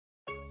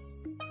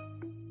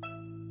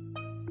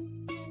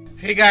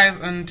Hey guys,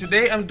 and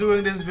today I'm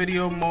doing this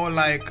video more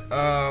like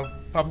a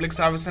public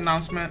service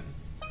announcement.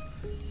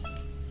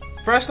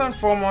 First and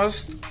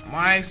foremost,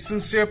 my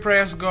sincere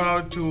prayers go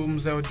out to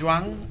Mzee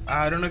Ojwang.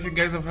 I don't know if you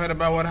guys have heard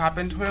about what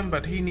happened to him,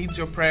 but he needs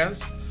your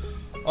prayers.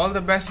 All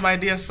the best, my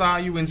dear sir.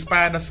 You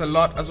inspired us a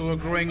lot as we were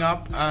growing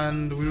up,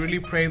 and we really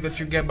pray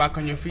that you get back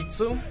on your feet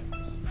soon.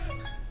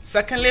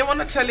 Secondly, I want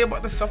to tell you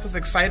about the stuff that's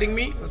exciting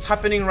me, that's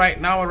happening right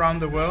now around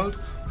the world.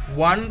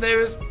 One,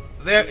 there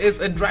is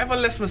a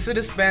driverless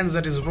Mercedes-Benz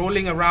that is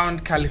rolling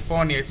around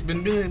California. It's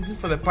been doing it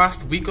for the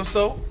past week or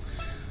so.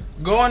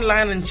 Go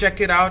online and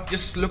check it out.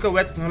 Just look at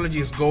where technology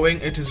is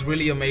going. It is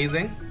really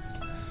amazing.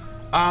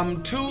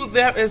 Two,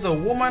 there is a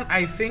woman,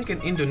 I think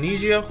in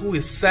Indonesia, who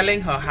is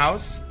selling her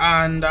house,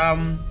 and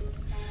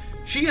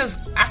she has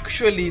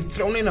actually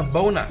thrown in a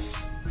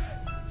bonus.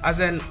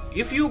 As in,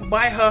 if you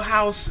buy her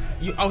house,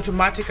 you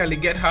automatically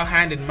get her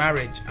hand in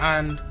marriage.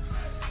 And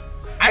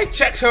I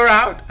checked her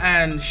out,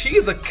 and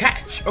she's a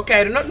catch.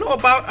 Okay, I do not know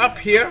about up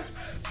here,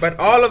 but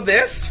all of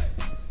this,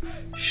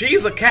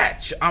 she's a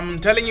catch. I'm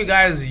telling you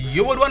guys,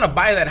 you would want to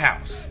buy that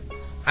house.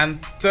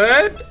 And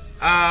third,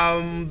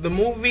 the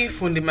movie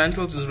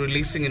Fundamentals is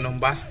releasing in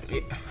Mombasa.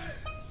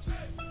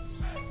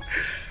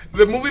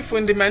 The movie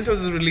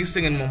Fundamentals is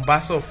releasing in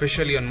Mombasa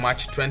officially on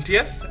March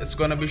 20th. It's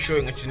going to be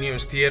showing at your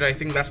nearest theater. I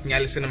think that's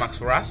Nyali Cinemax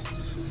for us.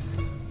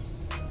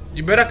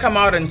 You better come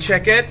out and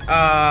check it.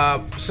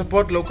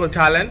 Support local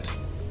talent.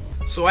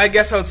 So I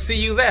guess I'll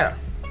see you there.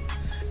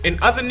 In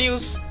other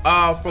news,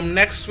 from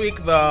next week,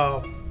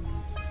 the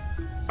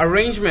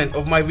arrangement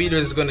of my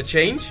videos is going to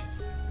change.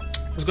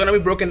 It's going to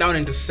be broken down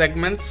into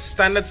segments,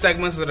 standard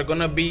segments that are going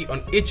to be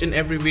on each and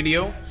every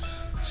video.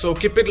 So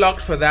keep it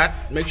locked for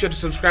that. Make sure to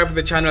subscribe to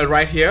the channel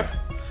right here.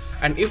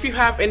 And if you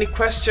have any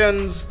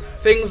questions,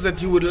 things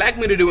that you would like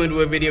me to do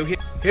into a video,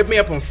 hit me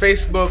up on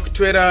Facebook,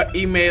 Twitter,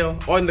 email,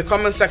 or in the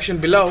comment section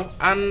below.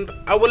 And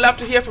I would love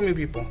to hear from you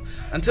people.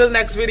 Until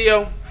next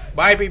video,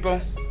 bye people.